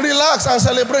 Relax and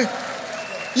celebrate.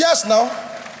 Yes, now.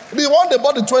 The one they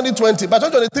bought in 2020, by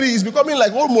 2023 is becoming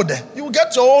like old model. You will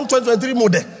get your own 2023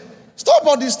 model. Stop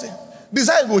all this thing.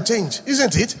 Design will change,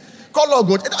 isn't it? Color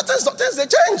will change. Things they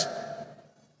change.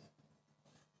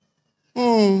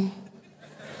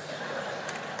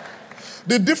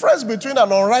 The difference between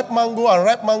an unripe mango and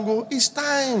ripe mango is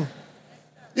time.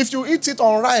 If you eat it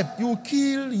unripe, you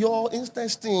kill your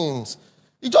intestines.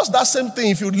 It's just that same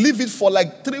thing. If you leave it for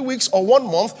like 3 weeks or 1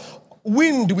 month,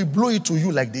 wind will blow it to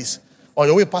you like this on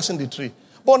your way passing the tree.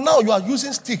 But now you are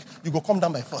using stick, you go come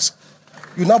down by force.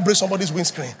 You now break somebody's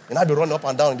windscreen. You now be running up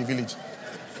and down in the village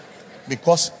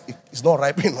because it's not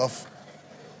ripe enough.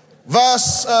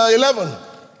 Verse 11.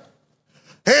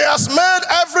 He has made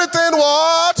everything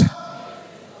what?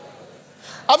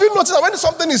 Have you noticed that when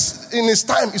something is in its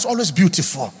time, it's always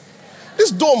beautiful?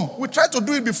 This dome, we tried to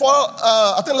do it before,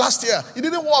 I think last year. It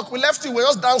didn't work. We left it. We were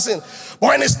just dancing. But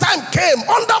when its time came,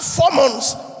 under 4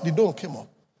 months, the dome came up.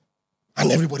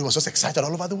 And everybody was just excited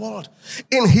all over the world.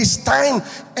 In his time,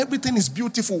 everything is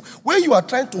beautiful. When you are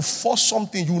trying to force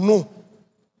something, you know.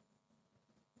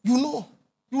 You know.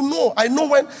 You know. I know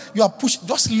when you are pushed,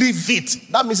 just leave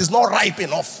it. That means it's not ripe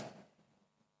enough.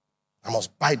 I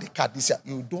must buy the car this year.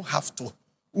 You don't have to.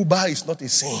 Uber is not a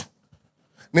sin.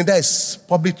 Neither is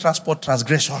public transport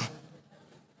transgression.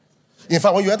 In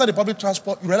fact, when you enter the public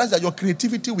transport, you realize that your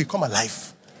creativity will come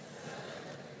alive.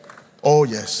 Oh,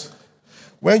 yes.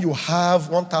 When you have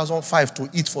 1,005 to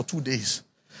eat for 2 days,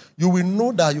 you will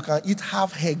know that you can eat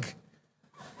half egg.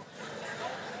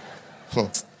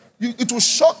 It will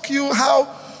shock you how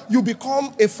you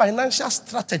become a financial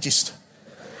strategist.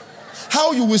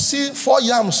 How you will see 4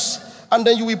 yams, and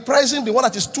then you will price in the one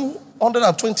that is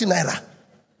 220 naira.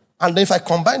 And then if I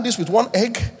combine this with 1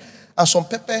 egg and some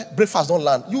pepper, breakfast don't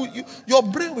land. Your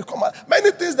brain will come out.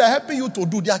 Many things that are helping you to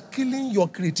do, they are killing your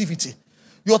creativity.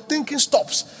 Your thinking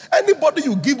stops. Anybody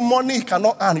you give money he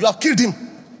cannot earn, you have killed him.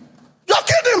 You have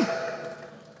killed him.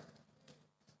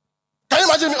 Can you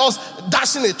imagine us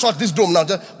dashing a church, this dome now?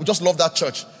 We just love that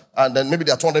church. And then maybe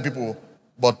there are 200 people,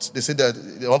 but they say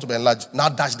that they want to be enlarged. Now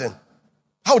dash them.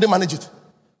 How would they manage it?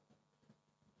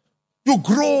 You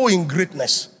grow in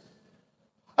greatness.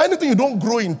 Anything you don't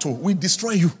grow into will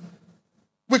destroy you.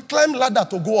 We climb ladder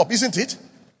to go up, isn't it?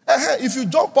 If you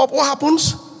jump up, what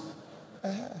happens?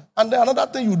 And then another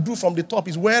thing you do from the top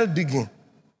is well digging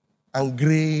and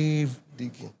grave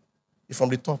digging. It's from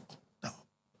the top down.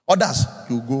 Others,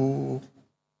 you go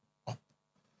up.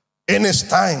 In his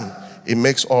time, he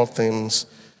makes all things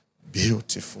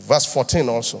beautiful. Verse 14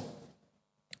 also.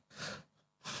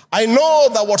 I know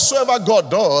that whatsoever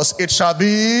God does, it shall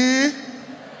be.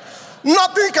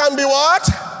 Nothing can be what?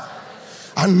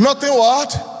 And nothing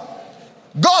what?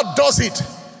 God does it,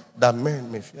 that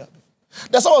men may fear.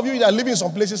 There's some of you that are living in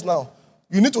some places now.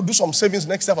 You need to do some savings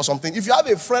next year or something. If you have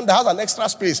a friend that has an extra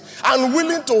space and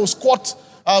willing to squat,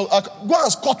 go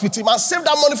and squat with him and save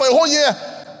that money for a whole year.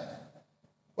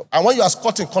 And when you are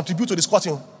squatting, contribute to the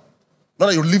squatting. Not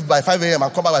that you leave by 5 a.m.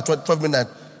 and come back by 12 midnight,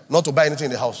 not to buy anything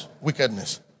in the house.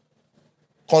 Wickedness.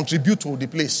 Contribute to the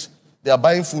place. They are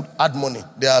buying food, add money.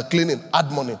 They are cleaning,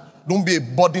 add money. Don't be a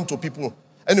burden to people.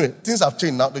 Anyway, things have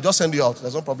changed now. They just send you out.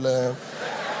 There's no problem.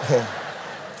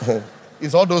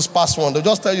 It's all those past ones. They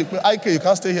just tell you, IK, you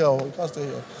can't stay here. You can't stay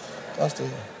here. You can't stay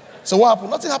here. So what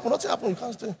happened? Nothing happened. Nothing happened. You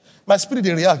can't stay. My spirit,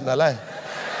 they react. I lie.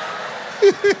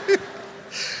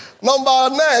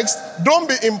 Next, don't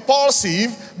be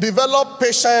impulsive. Develop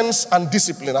patience and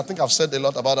discipline. I think I've said a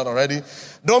lot about that already.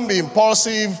 Don't be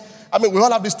impulsive. I mean, we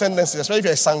all have these tendencies, especially if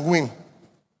you're sanguine.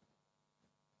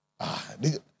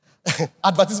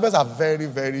 Advertisements are very,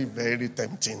 very, very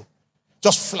tempting.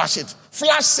 Just flash it.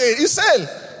 Flash sale. You sell.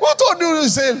 What do you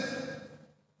sell?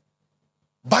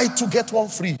 Buy 2, get 1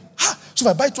 free. So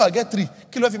if I buy 2, I get 3.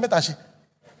 Kilo if you met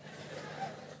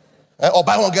or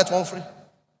buy 1, get 1 free.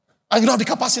 And you don't have the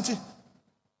capacity.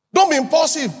 Don't be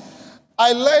impulsive.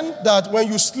 I learned that when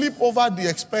you sleep over the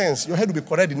expense, your head will be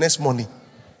correct the next morning.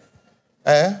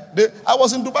 I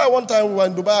was in Dubai one time. We were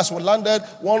in Dubai as we landed.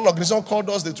 One organization called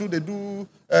us. They do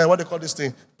what they call this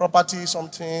thing, property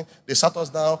something. They sat us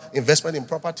down, investment in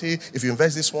property. If you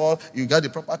invest this one, you get the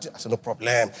property. I said, no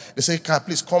problem. They say,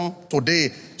 please come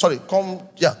today.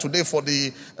 Today for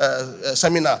the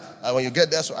seminar. When you get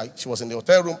there, she was in the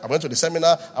hotel room. I went to the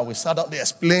seminar and we sat down. They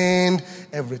explained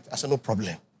everything. I said, no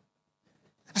problem.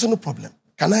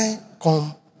 Can I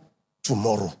come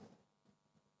tomorrow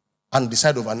and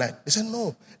decide overnight? They said,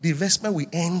 no, the investment will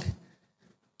end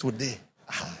today.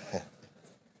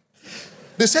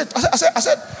 They said, I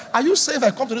said, are you saying if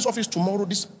I come to this office tomorrow?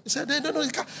 They said, no,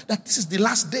 that this is the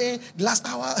last day, the last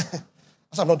hour. I said,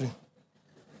 I'm not doing.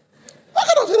 I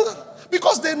cannot do that.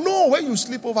 Because they know when you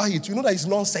sleep over it, you know that it's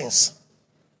nonsense.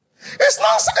 It's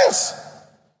nonsense.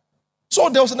 So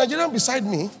there was a Nigerian beside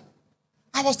me.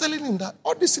 I was telling him that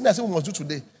all these things I said we must do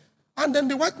today. And then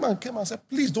the white man came and said,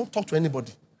 please don't talk to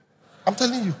anybody. I'm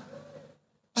telling you.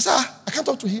 I said, I can't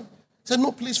talk to him. He said,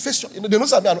 no, please face your... they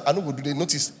notice me, I know what do they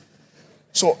notice.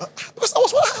 So, because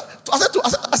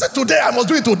I said, today, I must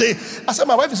do it today. I said,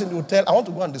 my wife is in the hotel. I want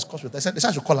to go and discuss with her. I said,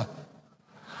 I should call her.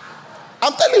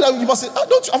 I'm telling you that you must say,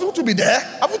 haven't you been there?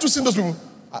 Haven't you seen those people?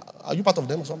 Are you part of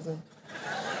them or something?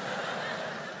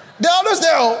 They're always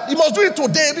there. You must do it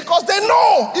today because they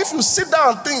know if you sit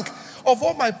down and think of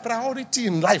all my priority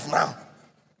in life now.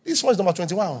 This one is number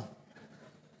 21.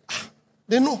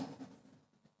 They know.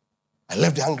 I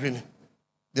left there angrily.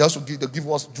 They also give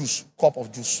us juice, cup of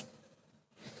juice.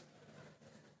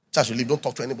 Church, you leave, don't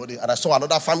talk to anybody. And I saw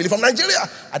another family from Nigeria,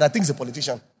 and I think he's a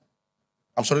politician.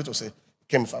 I'm sorry to say, he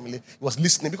came family. He was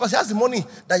listening because he has the money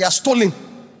that he has stolen,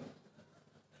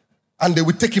 and they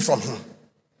will take it from him.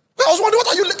 I was wondering, what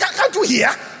are you? Can't you hear?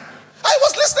 I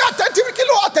was listening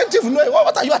attentively. No,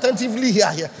 what are you attentively here?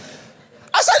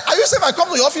 I said, are you saying if I come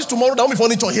to your office tomorrow, there won't be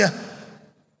furniture here?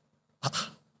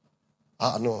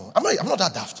 No, I'm not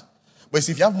that daft. But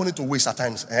see, if you have money to waste at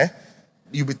times,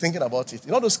 you'll be thinking about it.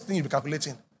 You know those things you'll be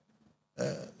calculating?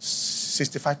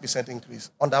 65% increase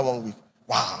on that 1 week.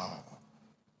 Wow.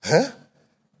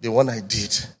 The one I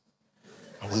did,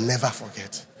 I will never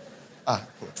forget.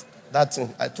 That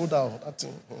thing, I told her, that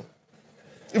thing.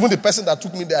 Even the person that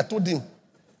took me there, I told him.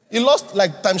 He lost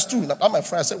like ×2. Now my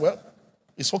friend, I said, well,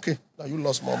 it's okay. Now you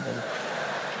lost more money.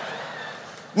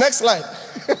 Next slide.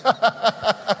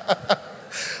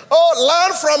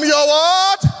 Learn from your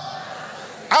what?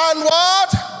 And what?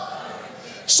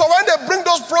 So when they bring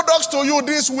those products to you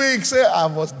this week, say, I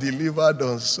was delivered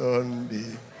on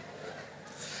Sunday.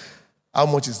 How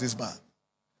much is this bag?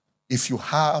 If you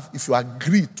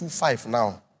agree 2.5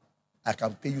 now, I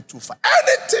can pay you 2.5.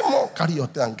 Anything more, carry your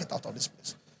thing and get out of this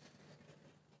place.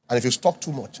 And if you stock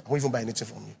too much, I won't even buy anything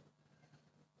from you.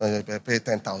 Pay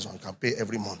 10,000, you can pay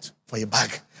every month for a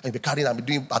bag. And you'll be carrying and be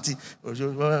doing party.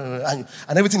 And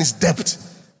everything is debt.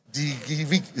 The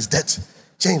giving is debt.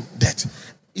 Chain, debt.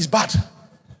 It's bad.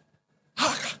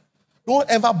 Don't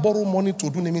ever borrow money to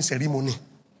do naming ceremony.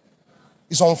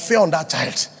 It's unfair on that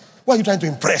child. Who are you trying to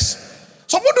impress?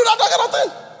 Some people do that kind of thing.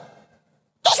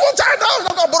 Just one child now, you're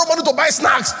not going to borrow money to buy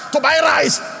snacks, to buy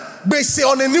rice. Based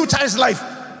on a new child's life.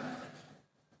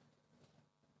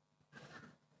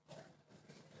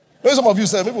 Maybe some of you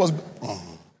said, maybe it was...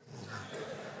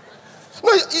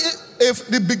 No, If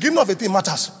the beginning of a thing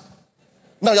matters,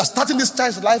 now you are starting this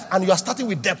child's life and you are starting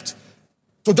with debt.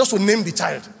 So just to name the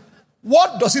child.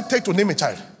 What does it take to name a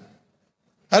child?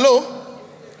 Hello?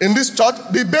 In this church,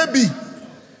 the baby,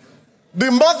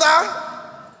 the mother,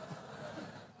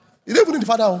 you don't even need the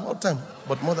father all the time,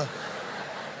 but mother.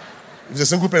 If it's a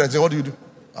single parent, then what do you do?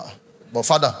 But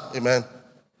father, amen.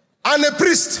 And a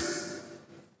priest.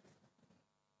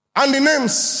 And the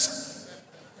names.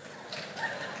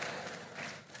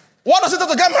 What does it take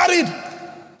to get married?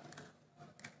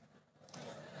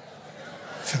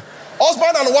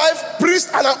 Husband and wife, priest,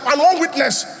 and one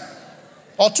witness.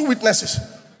 Or two witnesses.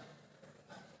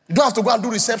 You don't have to go and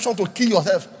do reception to kill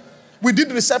yourself. We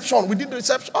did reception. We did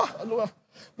reception.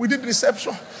 We did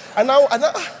reception. And now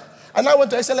I went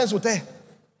to Excellence Hotel.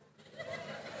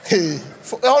 Hey,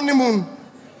 for a honeymoon.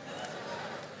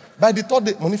 By the third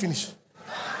day, money finished.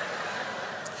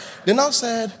 They now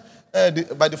said,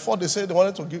 by the fourth, they said they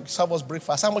wanted to serve us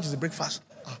breakfast. How much is the breakfast?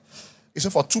 He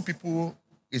said, for two people,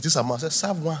 is this amount? I said,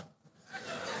 serve one.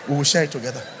 We will share it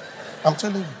together. I'm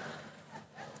telling you.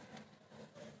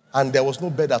 And there was no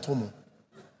bed at home.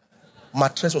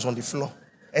 Mattress was on the floor.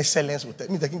 Excellence Hotel.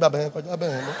 Me taking back.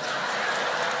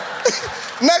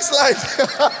 Next slide.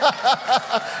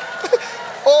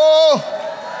 Oh.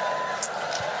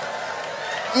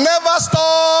 Never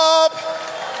stop.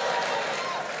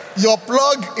 Your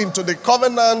plug into the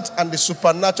covenant and the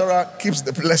supernatural keeps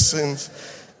the blessings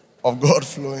of God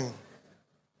flowing.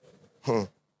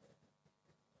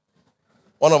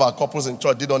 One of our couples in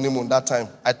church did honeymoon that time.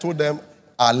 I told them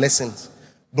our lessons.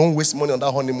 Don't waste money on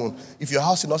that honeymoon. If your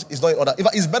house is not in order,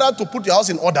 it's better to put your house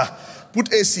in order,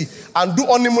 put AC, and do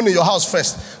honeymoon in your house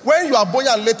first. When you are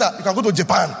buoyant later, you can go to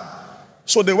Japan.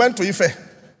 So they went to Ife.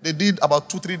 They did about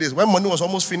 2-3 days. When money was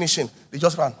almost finishing, they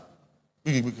just ran.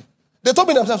 They told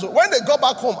me themselves, so when they got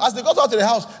back home, as they got out of the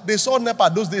house, they saw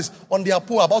NEPA those days on their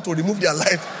pool about to remove their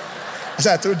light. I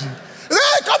said, I told you. They said,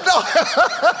 hey, come down.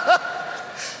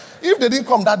 If they didn't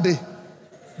come that day,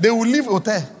 they will leave the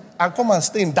hotel and come and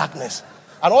stay in darkness.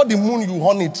 And all the moon you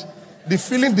on it, the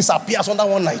feeling disappears under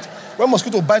one night. When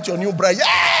mosquito bite your new bride,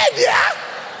 yeah.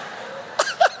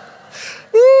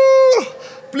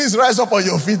 Please rise up on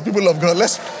your feet, people of God.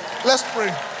 Let's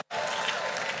pray.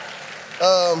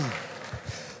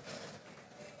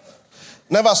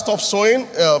 Never stop sowing.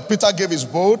 Peter gave his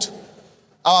boat.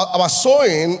 Our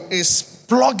sowing is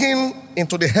plugging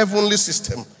into the heavenly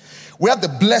system, where the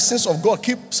blessings of God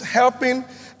keeps helping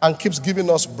and keeps giving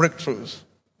us breakthroughs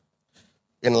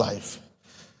in life.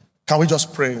 Can we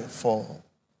just pray for,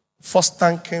 first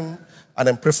thank him and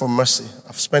then pray for mercy?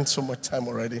 I've spent so much time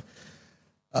already.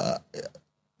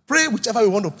 Pray whichever you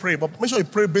want to pray, but make sure you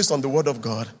pray based on the word of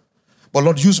God. But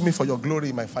Lord, use me for your glory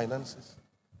in my finances.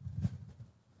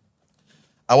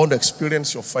 I want to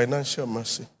experience your financial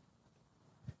mercy.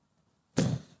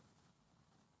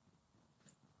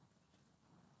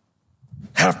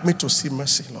 Help me to see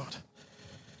mercy, Lord.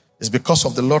 It's because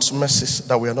of the Lord's mercies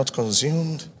that we are not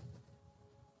consumed.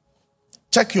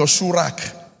 Check your shoe rack.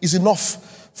 Is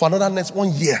enough for another next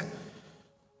 1 year.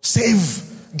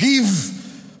 Save, give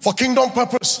for kingdom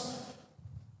purpose.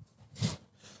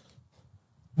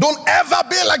 Don't ever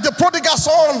be like the prodigal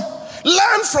son.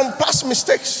 Learn from past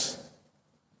mistakes.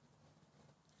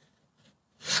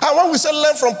 And when we say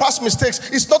learn from past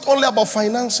mistakes, it's not only about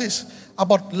finances,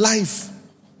 about life,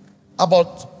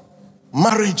 about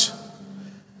marriage,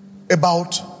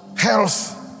 about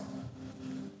health.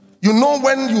 You know,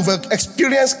 when you've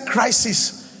experienced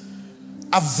crisis,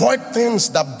 avoid things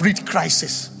that breed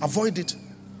crisis. Avoid it.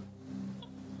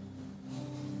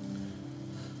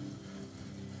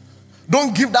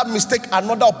 Don't give that mistake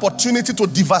another opportunity to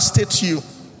devastate you.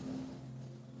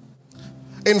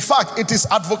 In fact, it is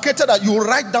advocated that you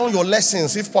write down your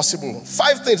lessons if possible.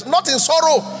 5 things, not in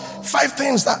sorrow. 5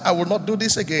 things that I will not do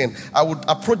this again. I would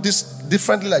approach this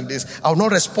differently like this. I will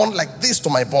not respond like this to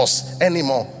my boss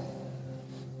anymore.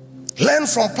 Learn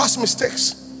from past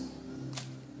mistakes.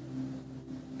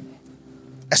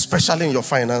 Especially in your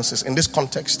finances, in this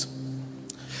context.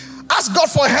 Ask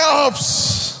God for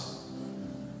helps.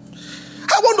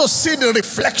 I want to see the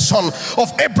reflection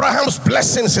of Abraham's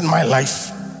blessings in my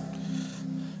life.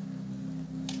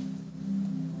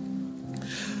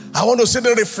 I want to see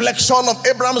the reflection of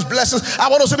Abraham's blessings. I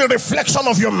want to see the reflection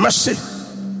of your mercy.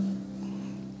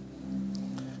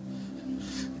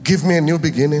 Give me a new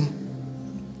beginning.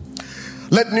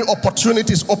 Let new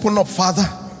opportunities open up, Father.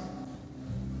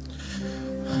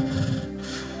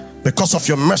 Because of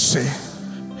your mercy,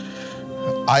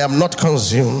 I am not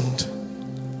consumed.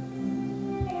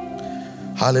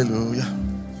 Hallelujah.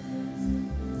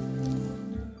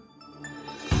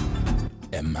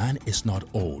 A man is not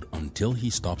old until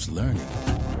he stops learning.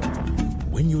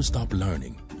 When you stop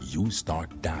learning, you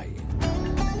start dying.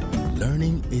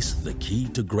 Learning is the key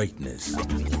to greatness.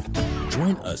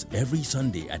 Join us every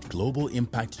Sunday at Global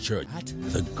Impact Church at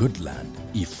The Good Land,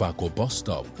 Ifako Bus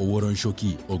Stop,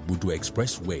 Oworonshoki, Ogbudu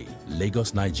Expressway,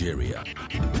 Lagos, Nigeria.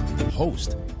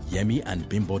 Host, Yemi and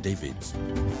Bimbo Davids.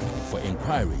 For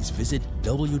inquiries, visit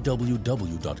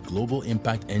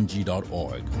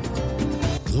www.globalimpactng.org.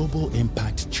 Global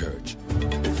Impact Church.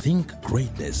 Think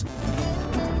greatness.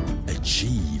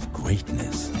 Achieve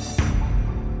greatness.